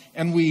Father,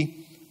 and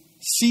we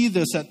see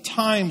this at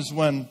times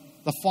when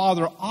the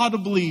Father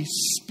audibly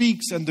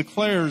speaks and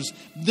declares,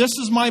 "This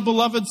is my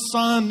beloved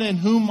Son in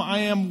whom I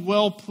am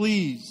well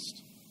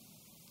pleased."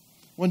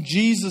 When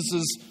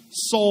Jesus'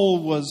 soul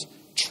was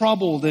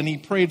troubled and he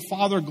prayed,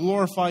 "Father,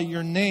 glorify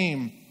your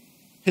name,"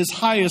 his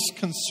highest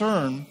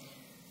concern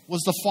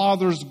was the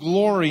Father's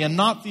glory and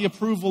not the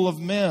approval of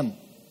men.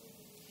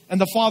 And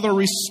the Father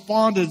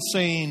responded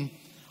saying,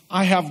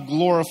 "I have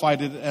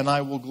glorified it and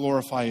I will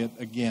glorify it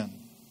again."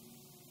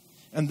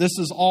 And this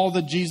is all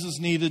that Jesus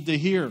needed to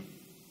hear.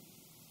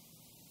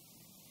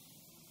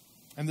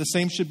 And the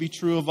same should be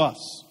true of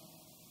us.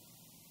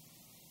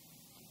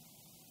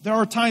 There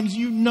are times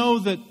you know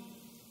that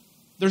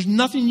there's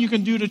nothing you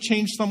can do to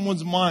change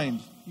someone's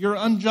mind. You're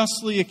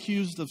unjustly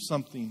accused of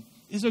something.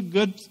 Is it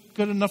good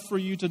enough for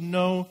you to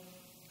know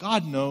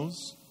God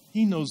knows?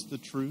 He knows the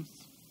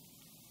truth.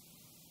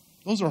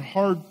 Those are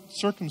hard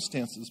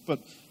circumstances, but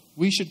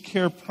we should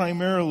care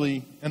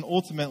primarily and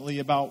ultimately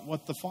about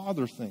what the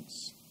Father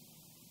thinks.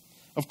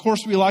 Of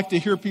course, we like to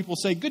hear people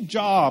say, "Good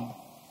job."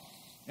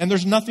 And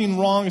there's nothing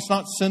wrong. It's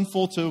not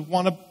sinful to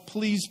want to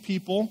please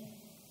people.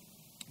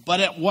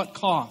 But at what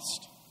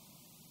cost?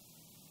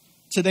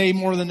 Today,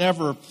 more than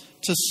ever,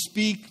 to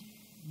speak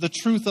the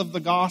truth of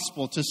the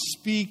gospel, to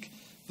speak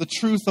the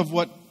truth of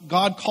what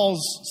God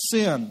calls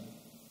sin,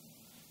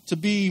 to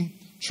be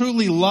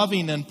truly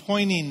loving and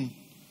pointing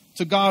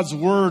to God's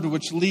word,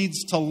 which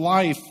leads to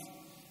life.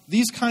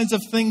 These kinds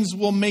of things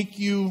will make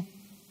you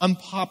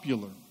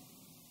unpopular.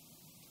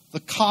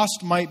 The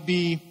cost might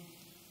be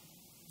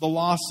the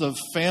loss of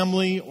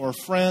family or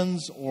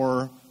friends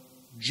or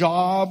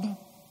job.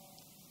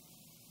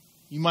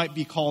 You might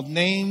be called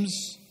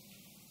names,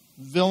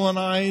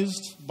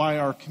 villainized by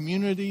our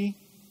community.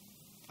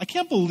 I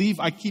can't believe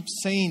I keep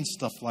saying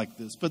stuff like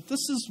this, but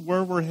this is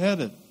where we're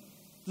headed.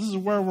 This is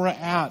where we're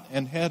at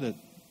and headed.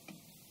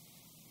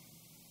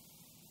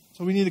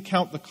 So we need to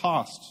count the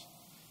cost.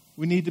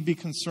 We need to be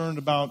concerned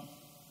about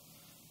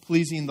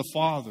pleasing the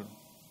Father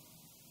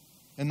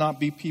and not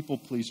be people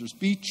pleasers.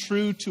 Be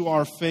true to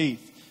our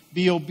faith.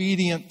 Be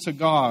obedient to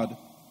God.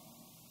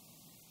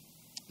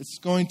 It's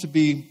going to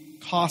be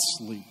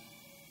costly.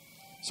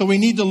 So we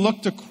need to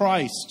look to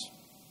Christ.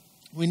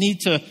 We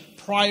need to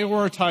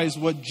prioritize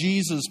what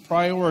Jesus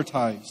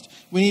prioritized.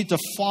 We need to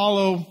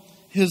follow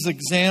his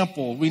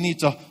example. We need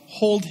to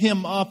hold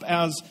him up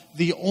as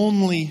the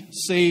only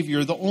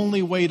Savior, the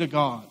only way to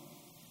God.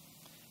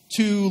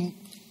 To,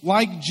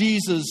 like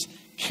Jesus,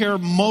 care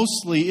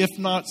mostly, if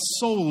not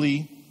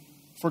solely,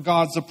 for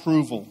God's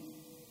approval.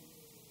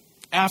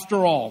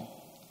 After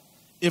all,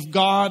 if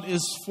God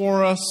is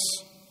for us,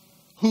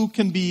 who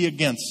can be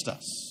against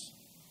us?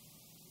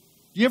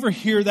 Do you ever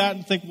hear that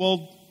and think,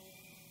 well,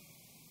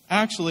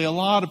 actually, a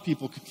lot of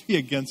people could be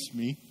against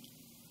me?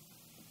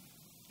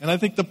 And I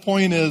think the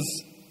point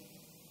is,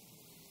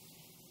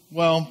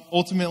 well,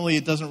 ultimately,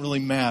 it doesn't really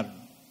matter.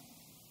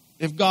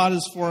 If God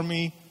is for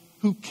me,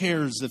 who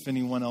cares if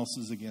anyone else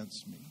is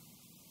against me?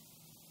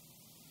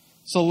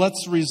 So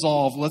let's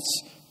resolve,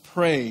 let's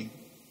pray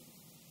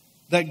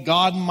that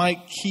God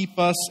might keep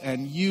us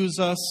and use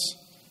us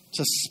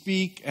to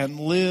speak and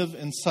live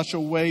in such a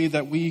way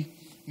that we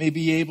may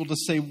be able to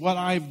say, what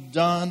I've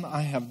done,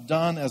 I have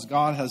done as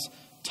God has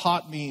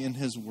taught me in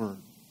his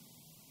word.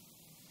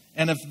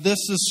 And if this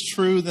is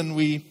true, then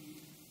we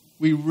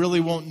really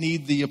won't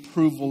need the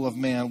approval of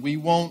man. We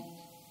won't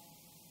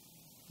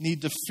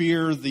need to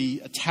fear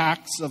the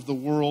attacks of the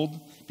world,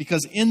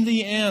 because in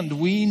the end,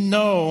 we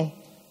know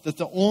that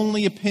the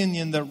only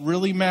opinion that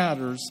really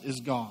matters is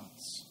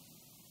God's.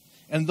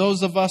 And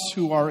those of us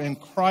who are in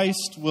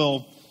Christ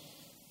will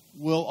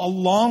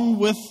along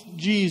with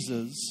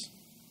Jesus,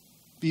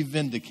 be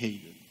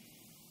vindicated.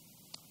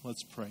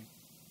 Let's pray.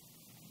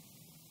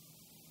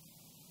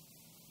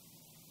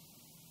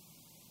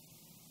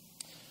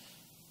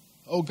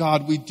 Oh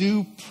God, we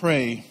do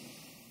pray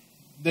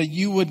that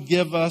you would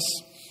give us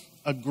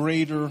a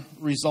greater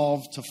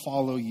resolve to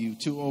follow you,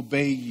 to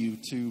obey you,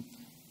 to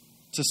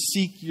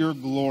seek your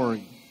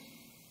glory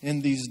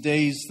in these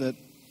days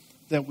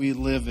that we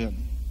live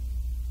in.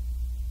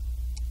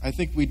 I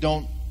think we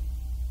don't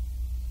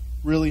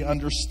really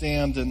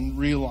understand and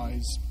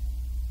realize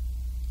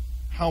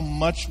how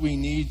much we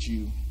need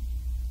you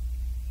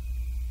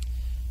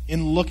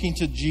in looking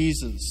to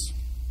Jesus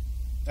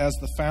as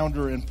the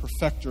founder and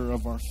perfecter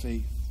of our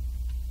faith.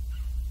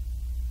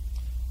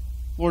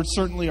 Lord,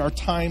 certainly our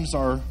times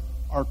are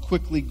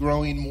quickly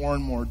growing more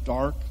and more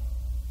dark.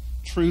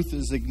 Truth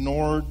is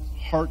ignored.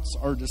 Hearts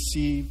are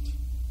deceived.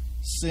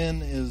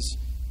 Sin is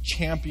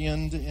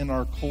championed in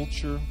our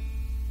culture.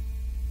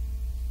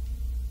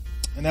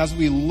 And as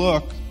we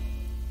look,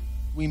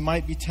 we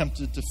might be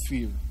tempted to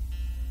fear,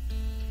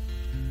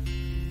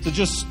 to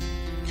just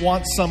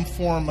want some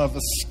form of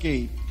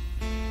escape.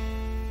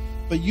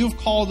 But you've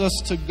called us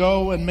to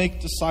go and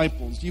make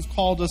disciples. You've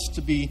called us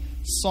to be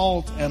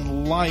salt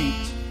and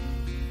light,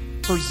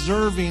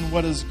 preserving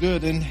what is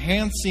good,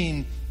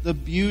 enhancing the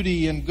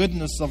beauty and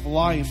goodness of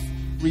life,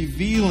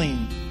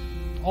 revealing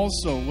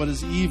also what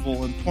is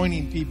evil, and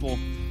pointing people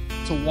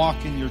to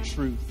walk in your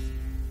truth.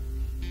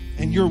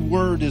 And your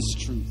word is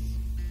truth.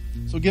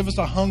 So give us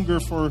a hunger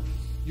for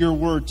your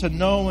word, to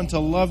know and to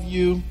love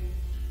you,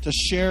 to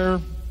share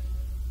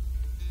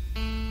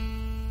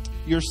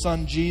your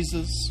Son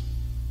Jesus,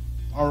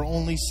 our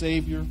only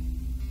Savior.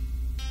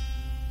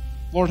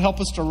 Lord, help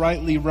us to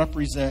rightly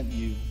represent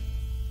you.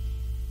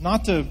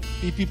 Not to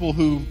be people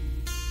who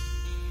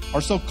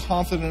are so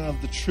confident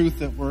of the truth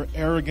that we're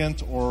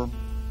arrogant or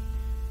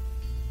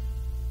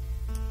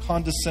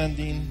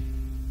condescending,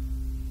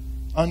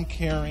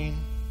 uncaring,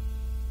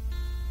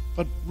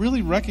 but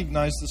really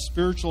recognize the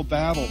spiritual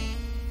battle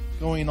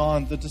going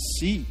on, the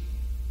deceit,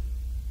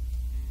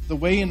 the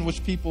way in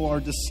which people are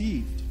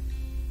deceived.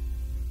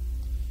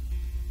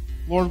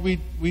 Lord, we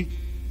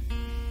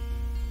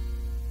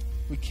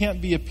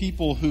can't be a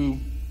people who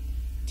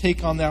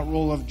take on that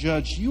role of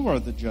judge. You are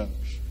the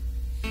judge.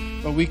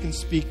 But we can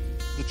speak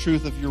the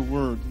truth of your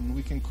word, and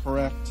we can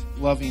correct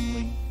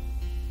lovingly,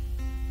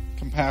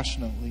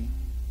 compassionately.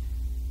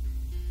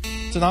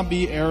 To not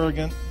be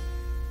arrogant.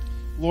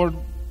 Lord,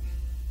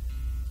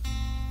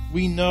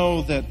 we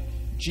know that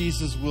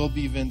Jesus will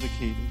be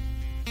vindicated.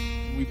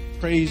 We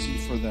praise you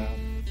for that.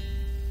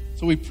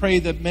 So we pray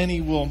that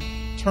many will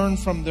turn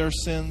from their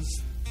sins,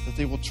 that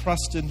they will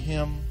trust in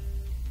him,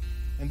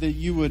 and that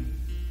you would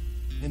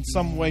in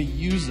some way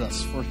use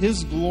us for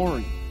his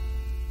glory.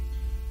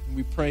 And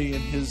we pray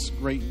in his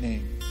great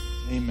name.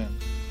 Amen.